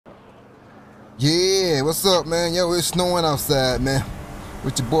Yeah, what's up, man? Yo, it's snowing outside, man.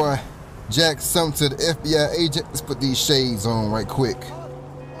 With your boy, Jack, some to the FBI agent. Let's put these shades on right quick.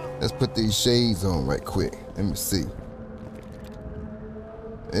 Let me see.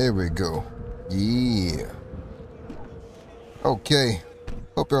 There we go. Yeah. Okay.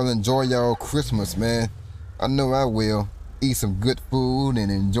 Hope y'all enjoy y'all Christmas, man. I know I will. Eat some good food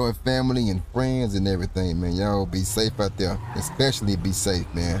and enjoy family and friends and everything, man. Y'all be safe out there. Especially be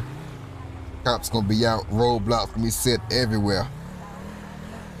safe, man. Cops gonna be out, roadblocks gonna be set everywhere.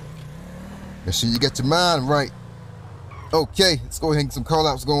 Make sure you get your mind right. Okay, let's go ahead and get some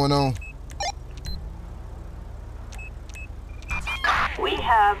call-outs going on. We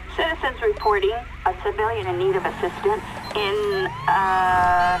have citizens reporting a civilian in need of assistance in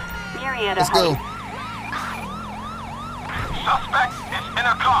Marietta Let's go. Suspect is in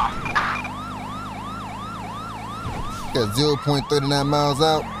a car. Got 0.39 miles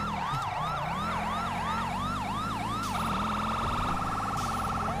out.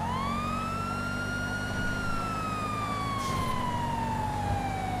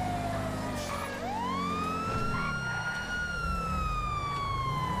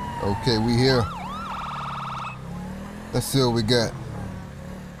 Okay, we here. Let's see what we got.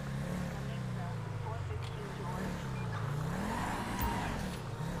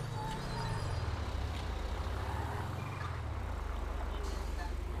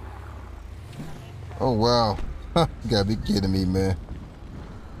 Oh, wow. You gotta be kidding me, man.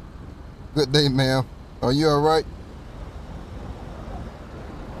 Good day, ma'am. Are you all right?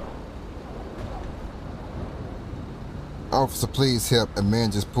 Officer, please help. A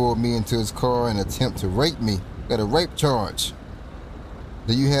man just pulled me into his car in an attempt to rape me. Got a rape charge.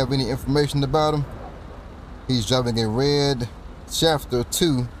 Do you have any information about him? He's driving a red Shafter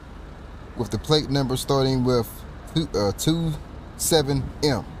 2 with the plate number starting with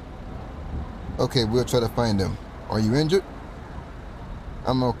 27M. Okay, we'll try to find him. Are you injured?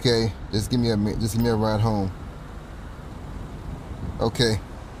 I'm okay. Just give me a ride home. Okay.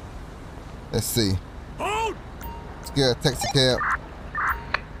 Let's see. Let's get a taxi cab.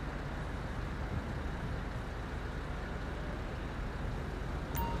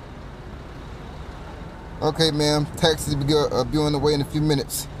 Okay, ma'am. Taxi will be on the way in a few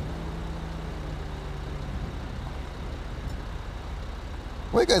minutes.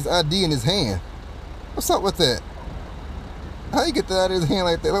 Why you got his ID in his hand? What's up with that? How you get that out of his hand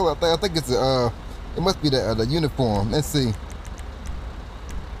like that? I think it's it must be the uniform. Let's see.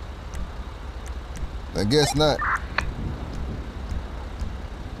 I guess not.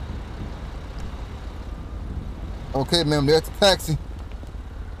 Okay, ma'am, there's the taxi.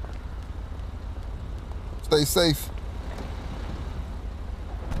 Stay safe.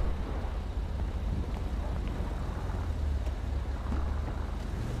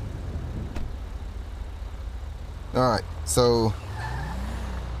 Alright, so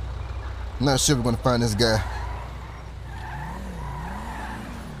I'm not sure we're gonna find this guy.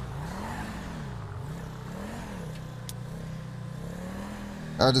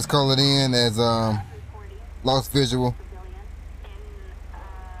 I'll just call it in as lost visual.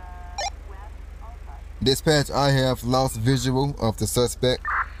 Dispatch, I have lost visual of the suspect.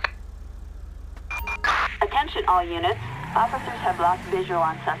 Attention all units. Officers have lost visual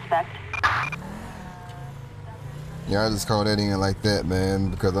on suspect. Yeah, I just call that in like that,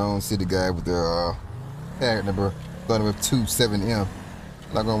 man, because I don't see the guy with the tag number starting with 27M.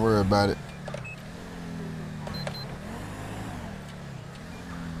 Not gonna worry about it.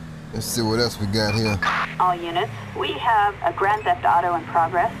 Let's see what else we got here. All units, we have a Grand Theft Auto in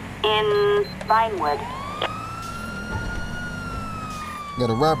progress in Vinewood. Got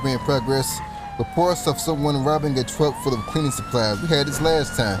a robbery in progress. Reports of someone robbing a truck full of cleaning supplies. We had this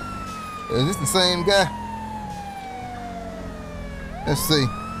last time. Is this the same guy? Let's see.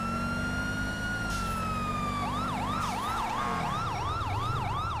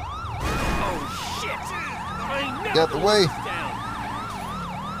 Oh shit! Get out the way.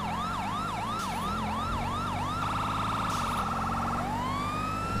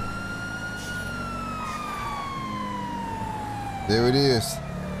 There it is.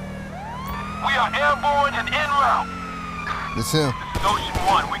 We are airborne and en route. It's him. This is Ocean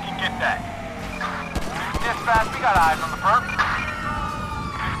 1. We can get that. Dispatch, we got eyes on the perp.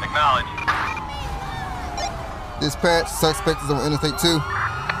 Acknowledge. Dispatch, suspect is on Interstate 2.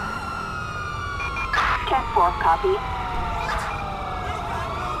 10-4, copy.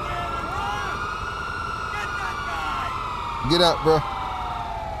 Get out, bro.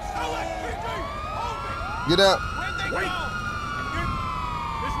 Get out. Wait!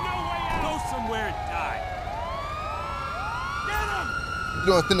 There's no way out! Go somewhere and die! Get him! You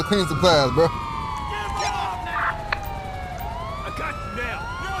doing thin the cleaning supplies, bro.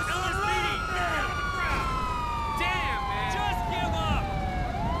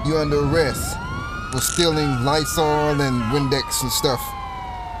 You're under arrest for stealing Lysol and Windex and stuff.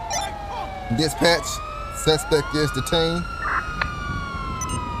 Dispatch, suspect is detained.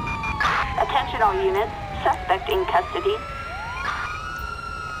 Attention all units. Suspect in custody.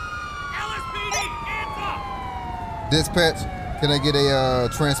 LSPD, hands up! Dispatch, can I get a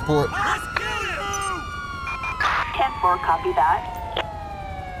transport? Let's kill him! 10-4, copy that.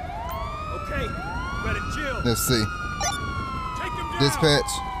 Okay, better chill. Let's see. Take him down.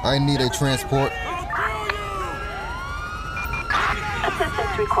 Dispatch, I need a transport. I'll kill you!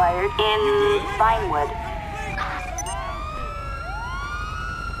 Assistance required in Vinewood.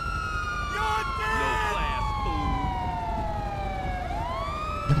 You're dead!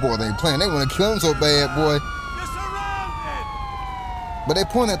 Boy, they ain't playing. They want to kill him so bad, boy. You're surrounded! But they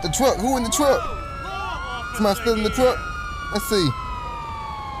point at the truck. Who in the truck? Law Somebody officer still in the here. truck? Let's see.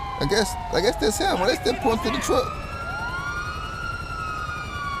 I guess that's him. Well, they still point to the truck.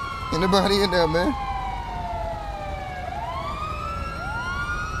 Anybody in there, man?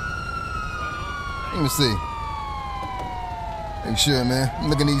 Let me see. Make sure, man.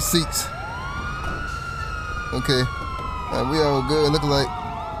 Look at these seats. Okay. We all good. Look like.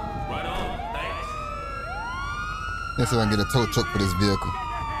 Right on, thanks. Let's see if I can get a tow truck for this vehicle.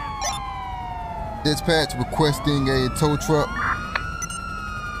 Dispatch requesting a tow truck.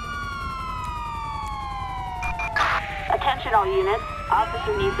 Attention all units.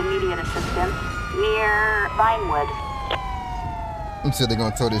 Officer needs immediate assistance near Vinewood. I'm sure they're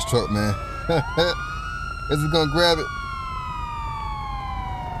gonna tow this truck, man. Is it gonna grab it?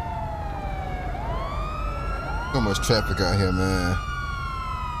 So much traffic out here, man.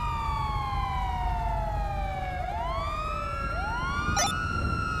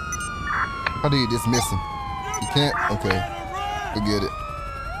 How do you dismiss him? You can't? Okay. Forget it.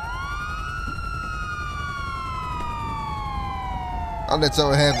 I'll let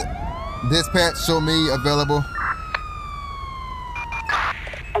y'all have it. Dispatch, show me available.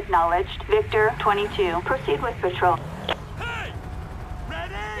 Acknowledged. Victor 22. Proceed with patrol. Hey!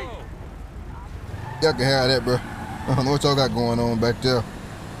 Ready? Y'all can have that, bro. I don't know what y'all got going on back there.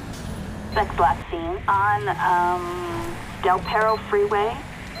 Suspect last seen on Del Perro Freeway.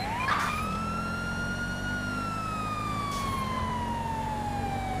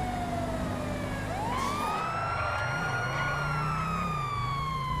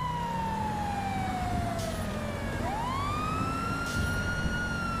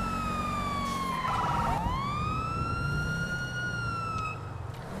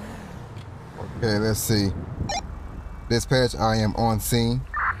 Okay, let's see. Dispatch, I am on scene.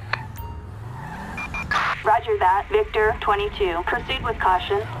 Roger that. Victor 22. Proceed with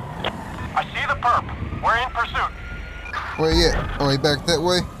caution. I see the perp. We're in pursuit. Where he at? Oh, he back that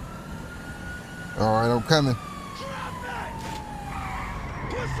way? Alright, I'm coming.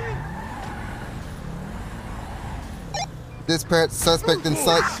 Dispatch, suspect in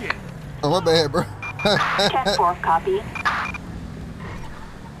sight. Oh, my bad, bro. 10-4, copy.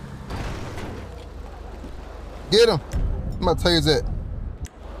 Get him. I'm about to tell you that.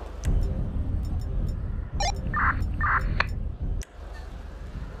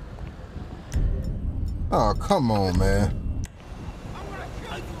 Oh, come on, man.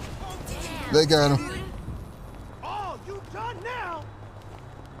 They got him. Oh, you done now?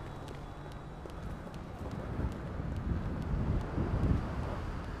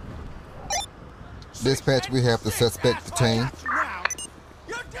 Dispatch, we have the suspect detained. Now.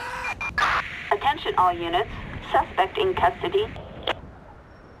 You're dead! Attention all units. Suspect in custody.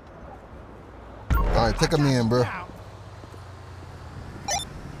 Alright, take him in, bro.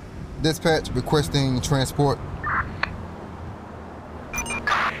 Dispatch requesting transport.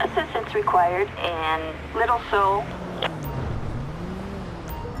 Assistance required in Little Seoul.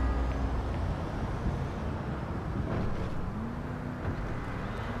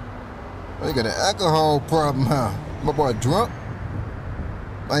 Oh, you got an alcohol problem, huh? My boy drunk?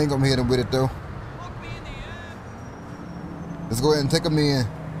 I ain't gonna hit him with it though. Let's go ahead and take him in.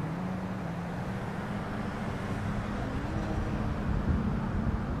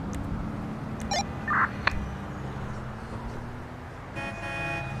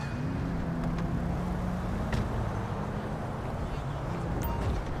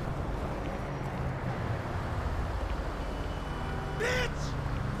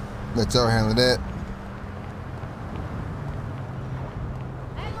 Let y'all handle that.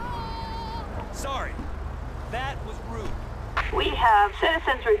 Sorry, that was rude. We have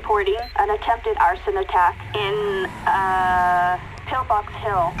citizens reporting an attempted arson attack in Pillbox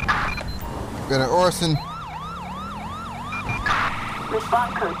Hill. Got an arson.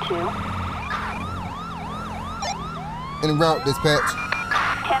 Response code 2. En route, dispatch.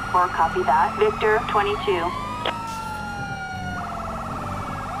 10-4, 10-4, copy that. Victor 22.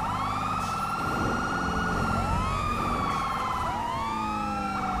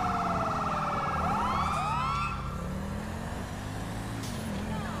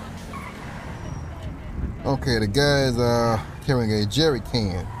 Okay, the guys are carrying a jerry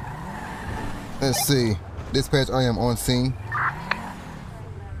can. Let's see. Dispatch, I am on scene.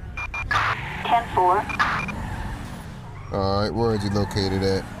 10-4. Alright, where is you located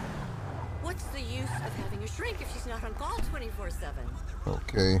at? What's the use of having a shrink if she's not on call 24/7?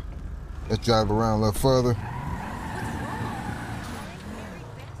 Okay. Let's drive around a little further.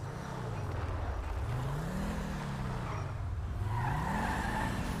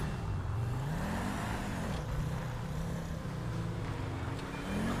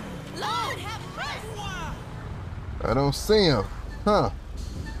 I don't see him. Huh.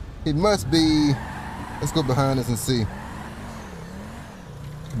 He must be... Let's go behind us and see.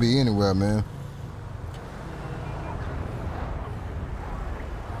 Could be anywhere, man.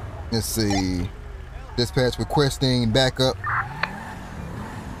 Let's see. Dispatch requesting backup.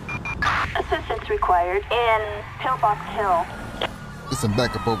 Assistance required in Pillbox Hill. Get some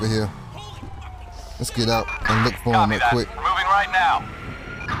backup over here. Let's get out and look for him Copy real that. quick. Moving right now.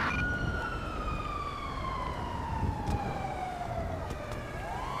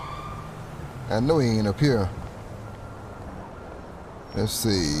 I know he ain't up here. Let's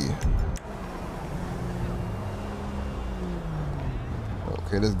see.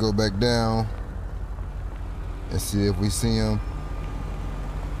 Okay, let's go back down and see if we see him.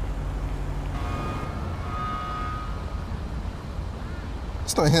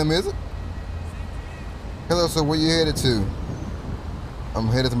 It's not him, is it? Hello, sir, where you headed to? I'm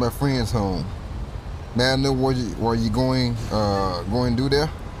headed to my friend's home. May I know where you going to do there?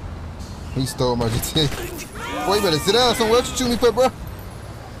 He stole my GTA. Boy, you better sit down somewhere. What you shooting me for, bro? Where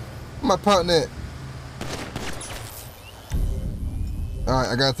my partner at? Alright,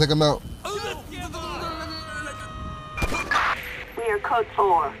 I gotta take him out. We are code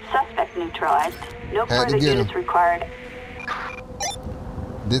 4. Suspect neutralized. No Had to further get units him. required.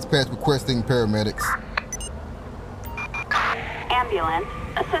 Dispatch requesting paramedics. Ambulance.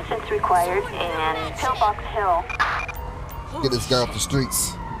 Assistance required in Pillbox Hill. Get this guy off the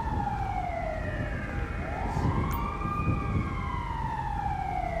streets.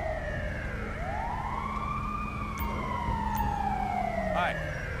 Hi.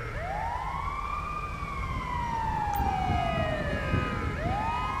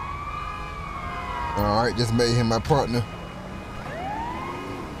 Alright, just made him my partner.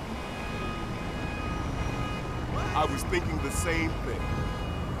 I was thinking the same thing.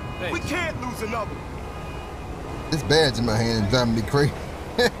 We can't lose another one. This badge in my hand is driving me crazy.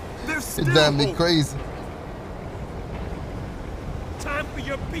 There's It's still driving me hope. crazy. Time for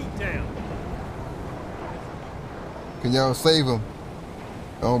your beatdown. Can y'all save him?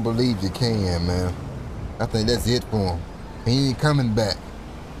 I don't believe you can, man. I think that's it for him. He ain't coming back.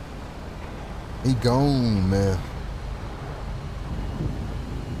 He gone, man.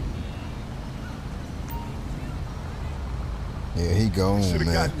 Yeah, he gone, Should have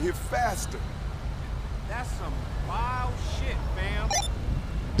man. gotten here faster. That's some wild shit, fam.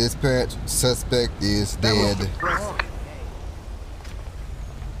 Dispatch, suspect is That was dead. impressive.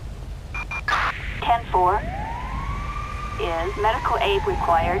 10-4. Is medical aid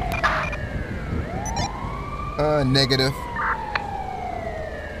required? Negative.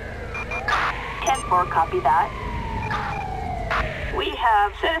 10-4, copy that. We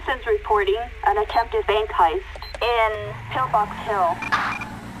have citizens reporting an attempted bank heist in Pillbox Hill.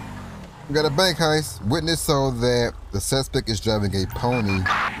 We got a bank heist. Witness saw that the suspect is driving a pony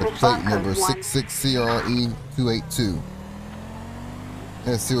with plate number 66CRE282.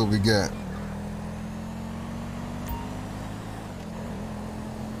 Let's see what we got.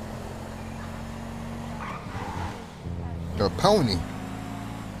 A pony?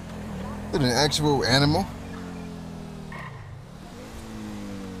 Is it an actual animal?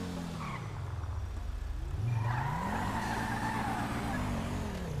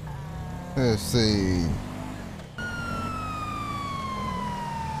 Let's see.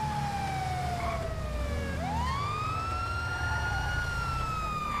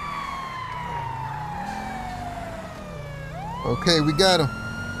 Okay, we got him.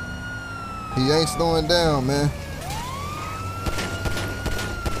 He ain't slowing down, man.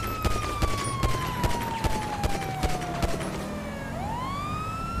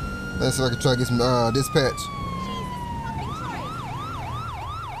 Let's see if I can try to get some dispatch.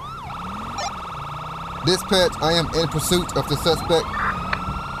 Dispatch, I am in pursuit of the suspect.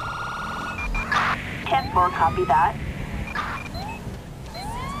 10-4, copy that.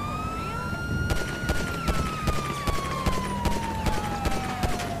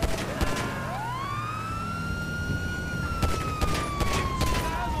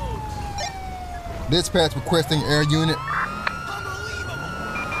 Dispatch requesting air unit.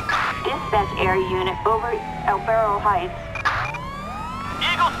 Dispatch air unit over El Barrel Heights.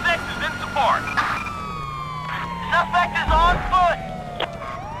 Eagle 6 is in support. Suspect is on foot.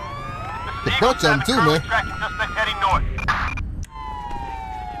 The bunch of them too, man. Tracking suspect heading north.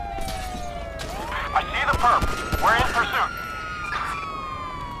 I see the perp. We're in pursuit.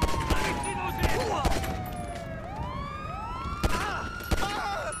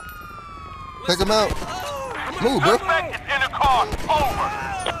 Take him out. Move, bro. Suspect is in a car. Over.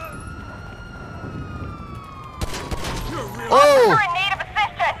 Oh! We're in need of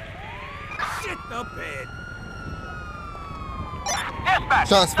assistance. Shit the bed. Dispatch.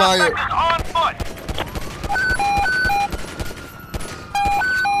 Shots fired. Suspect is on foot.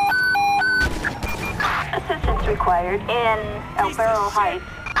 Assistance required in El Barrel Heights.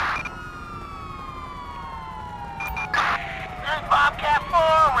 This is Bobcat 4.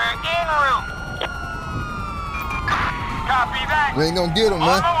 We're en route. Copy that. We ain't gonna get him, On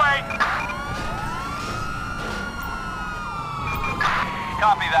man. the way.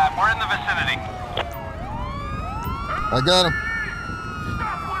 Copy that. We're in the vicinity. I got him.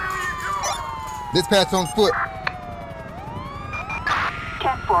 Dispatch on foot.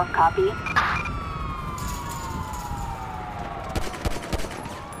 Cat 4, copy.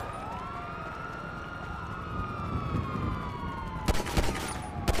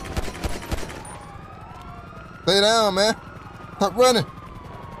 Stay down, man. Stop running.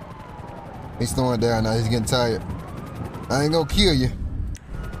 He's slowing down now. He's getting tired. I ain't gonna kill you.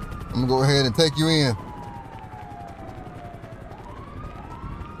 I'm gonna go ahead and take you in.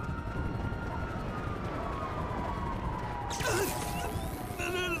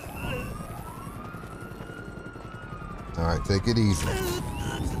 All right, take it easy.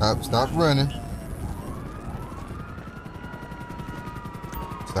 Stop running.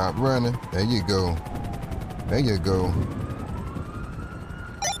 Stop running. There you go. There you go.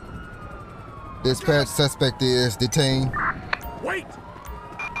 Dispatch, suspect is detained. Wait!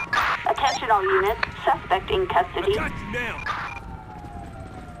 Attention all units. Suspect in custody. I got you now.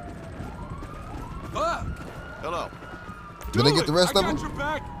 Hello. Did they get the rest of them? Your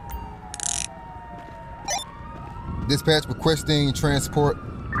back. Dispatch requesting transport. No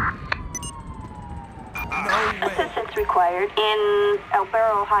way. Assistance required in El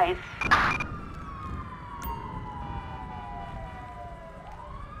Barrel Heights.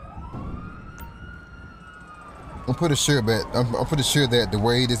 I'm pretty sure that the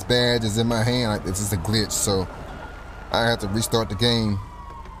way this badge is in my hand, like, it's just a glitch, so I have to restart the game.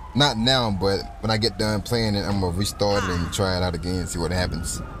 Not now, but when I get done playing it, I'm gonna restart it and try it out again and see what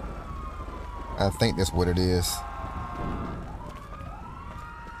happens. I think that's what it is.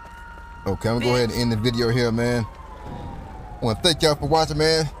 Okay, I'm gonna go ahead and end the video here, man. I want to thank y'all for watching,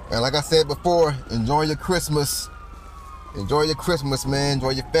 man. And like I said before, enjoy your Christmas. Enjoy your Christmas, man.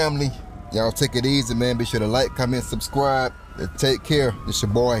 Enjoy your family. Y'all take it easy, man. Be sure to like, comment, subscribe. And take care. It's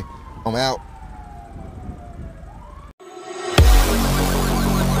your boy. I'm out.